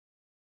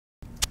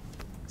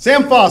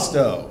Sam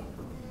Fausto.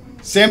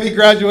 Sammy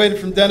graduated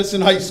from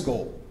Denison High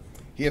School.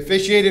 He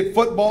officiated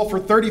football for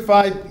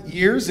 35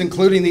 years,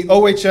 including the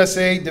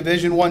OHSA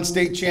Division I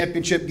State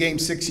Championship game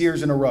 6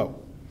 years in a row.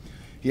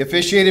 He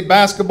officiated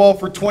basketball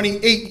for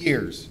 28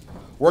 years,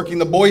 working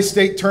the boys'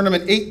 state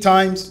tournament 8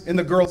 times and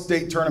the girls'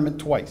 state tournament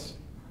twice.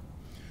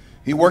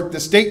 He worked the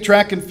state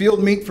track and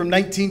field meet from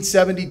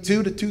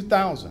 1972 to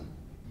 2000.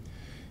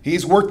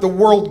 He's worked the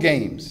World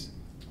Games,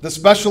 the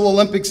Special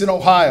Olympics in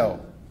Ohio,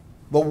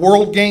 the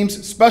World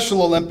Games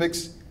Special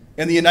Olympics,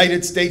 and the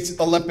United States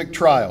Olympic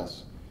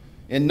Trials.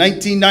 In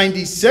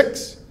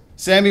 1996,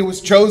 Sammy was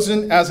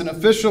chosen as an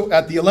official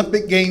at the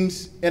Olympic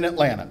Games in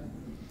Atlanta.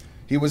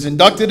 He was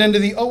inducted into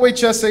the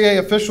OHSAA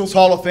Officials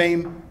Hall of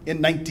Fame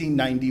in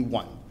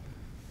 1991.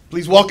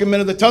 Please welcome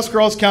into the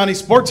Tuscarawas County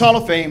Sports Hall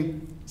of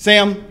Fame,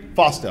 Sam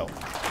Fausto.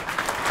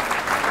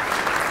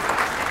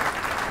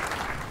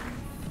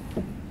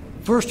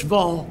 First of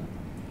all,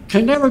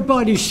 can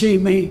everybody see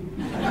me?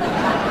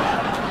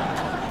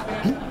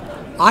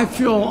 I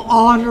feel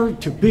honored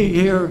to be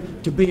here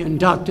to be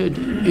inducted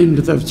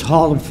into this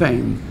Hall of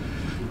Fame.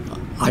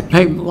 I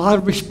pay a lot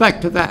of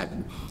respect to that.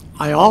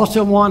 I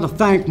also want to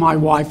thank my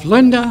wife,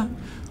 Linda,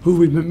 who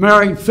we've been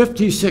married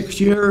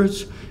 56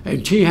 years,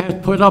 and she has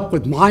put up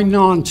with my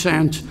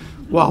nonsense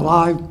while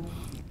I,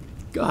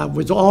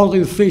 with all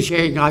the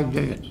officiating I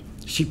did.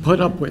 She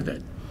put up with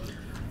it.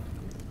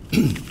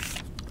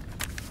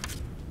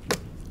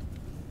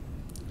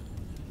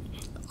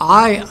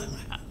 I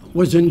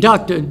was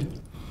inducted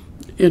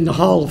in the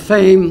Hall of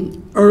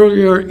Fame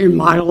earlier in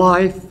my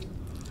life.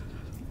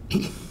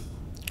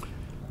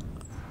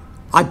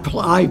 I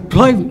played,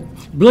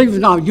 believe it or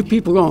not, you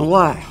people are gonna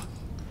laugh.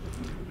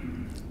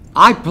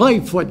 I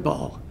played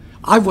football.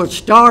 I was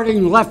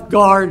starting left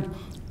guard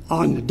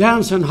on the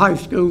Denison High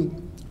School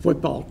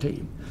football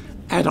team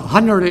at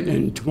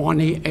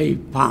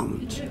 128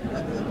 pounds.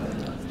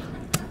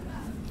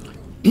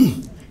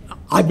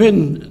 I've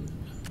been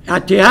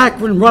at the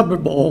Akron Rubber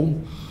Bowl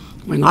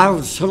when I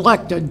was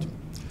selected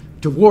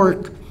to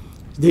work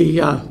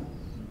the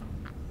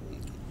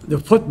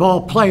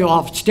football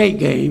playoff state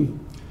game.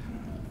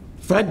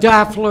 Fred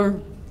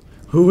Daffler,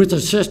 who was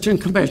assistant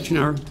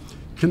commissioner,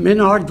 came in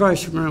our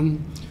dressing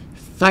room,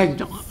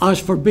 thanked us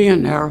for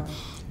being there.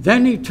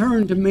 Then he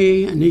turned to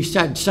me and he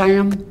said,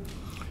 "Sam,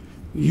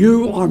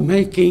 you are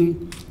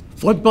making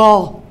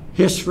football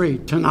history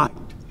tonight.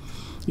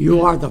 You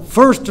are the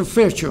first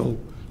official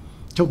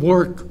to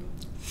work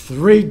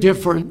 3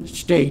 different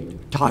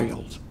state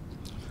titles."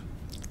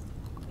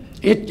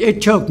 It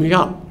choked me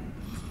up.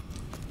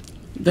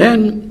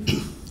 Then,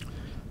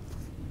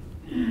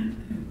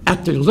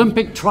 at the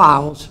Olympic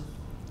trials,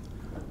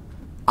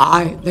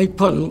 they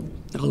put a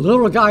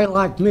little guy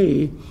like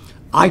me,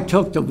 I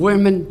took the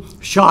women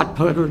shot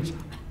putters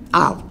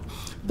out.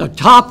 The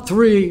top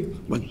 3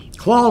 would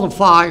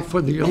qualify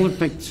for the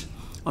Olympics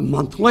a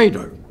month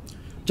later.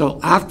 So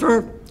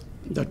after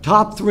the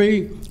top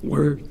 3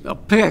 were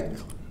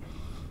picked,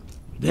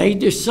 they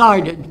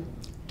decided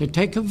to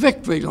take a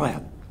victory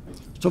lap.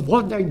 So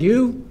what they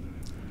do,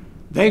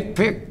 they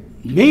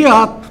picked me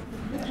up,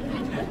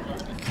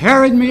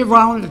 carried me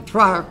around the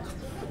track,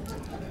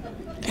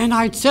 and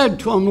I said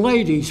to them,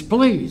 "Ladies,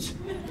 please,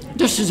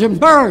 this is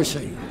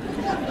embarrassing."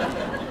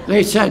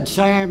 They said,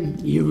 "Sam,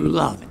 you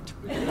love it."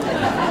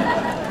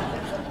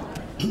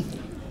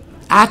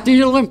 At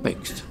the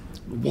Olympics,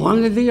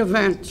 one of the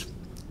events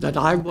that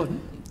I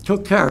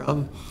took care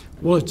of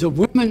was the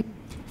women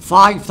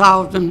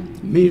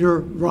 5,000 meter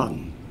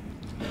run.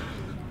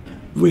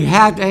 We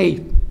had a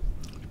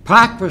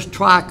practice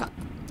track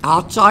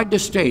outside the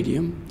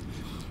stadium.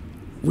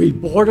 We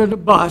boarded a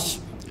bus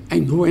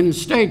and go in the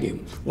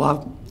stadium.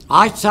 Well,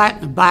 I sat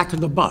in the back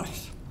of the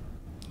bus.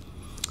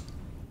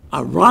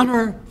 A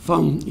runner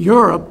from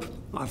Europe,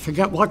 I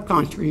forget what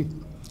country,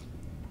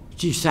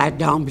 she sat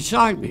down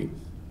beside me.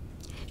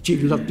 She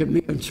looked at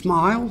me and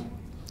smiled.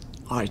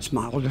 I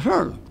smiled at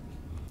her.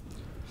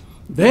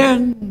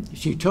 Then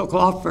she took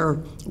off her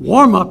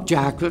warm-up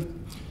jacket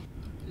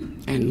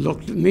and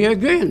looked at me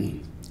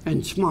again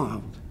and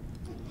smiled.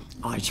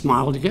 I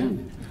smiled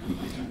again.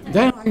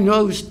 Then I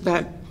noticed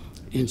that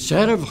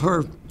instead of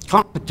her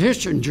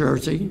competition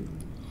jersey,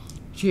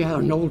 she had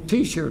an old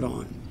t-shirt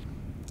on.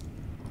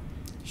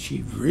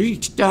 She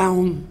reached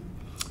down,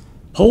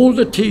 pulled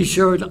the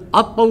t-shirt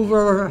up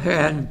over her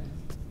head,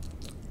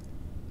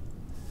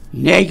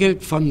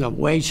 naked from the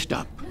waist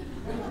up.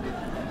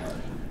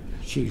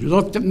 She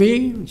looked at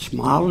me and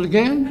smiled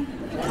again.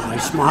 I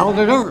smiled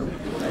at her.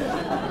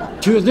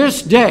 To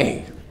this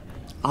day,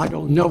 I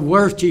don't know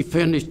where she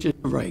finished in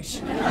the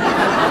race.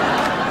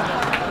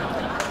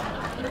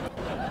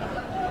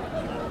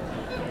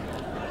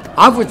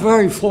 I was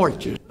very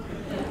fortunate.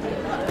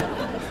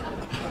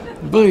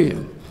 Believe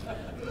me.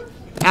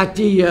 At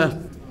the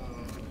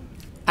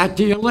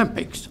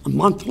Olympics, a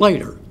month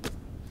later,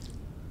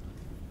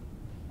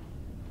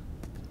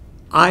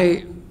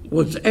 I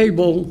was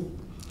able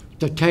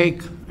to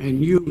take,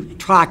 and you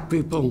track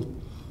people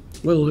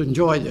will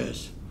enjoy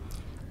this.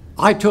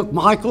 I took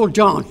Michael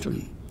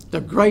Johnson,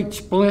 the great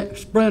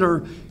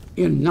sprinter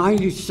in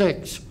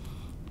 '96.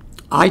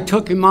 I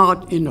took him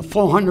out in the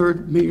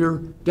 400-meter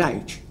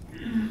dash.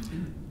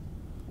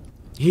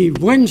 He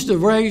wins the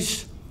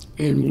race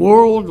in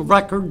world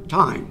record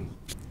time.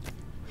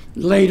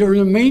 Later in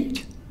the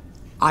meet,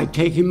 I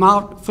take him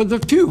out for the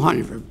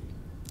 200.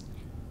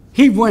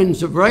 He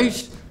wins the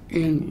race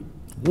in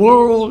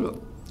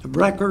world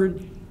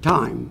record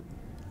time.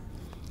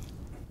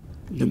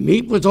 The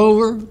meet was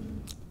over,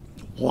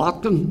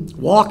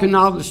 walking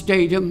out of the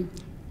stadium,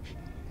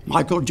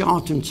 Michael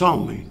Johnson saw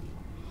me.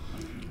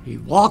 He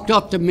walked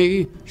up to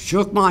me,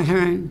 shook my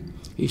hand.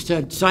 He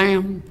said,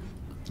 "Sam,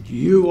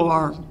 you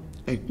are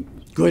a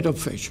good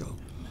official."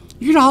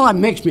 You know how that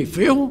makes me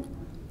feel?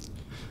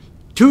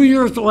 2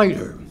 years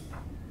later,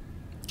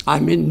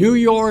 I'm in New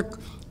York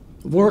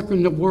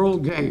working the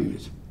World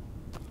Games.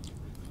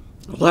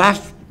 The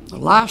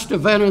last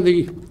event of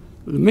the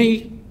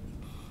meet,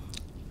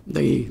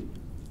 the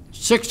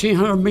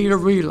 1,600-meter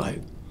relay.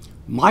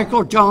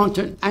 Michael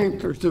Johnson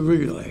anchors the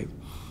relay.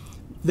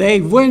 They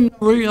win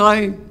the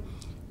relay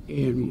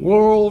in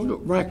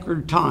world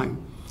record time.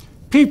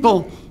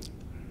 People,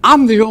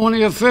 I'm the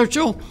only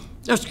official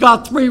that's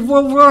got 3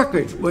 world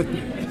records with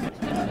me.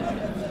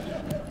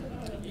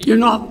 You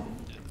know,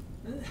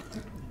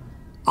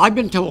 I've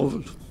been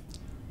told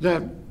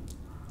that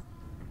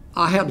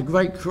I had a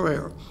great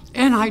career,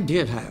 and I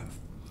did have.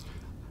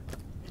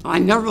 I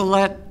never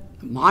let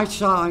my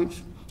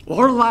size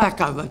or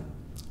lack of it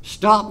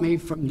stop me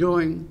from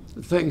doing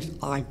the things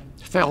I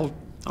felt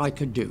I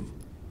could do.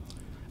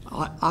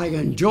 I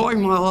enjoy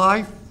my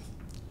life.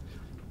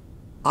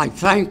 I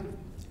thank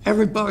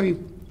everybody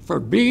for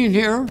being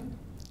here,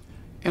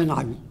 and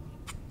I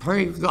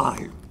pray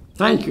God.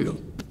 Thank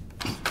you.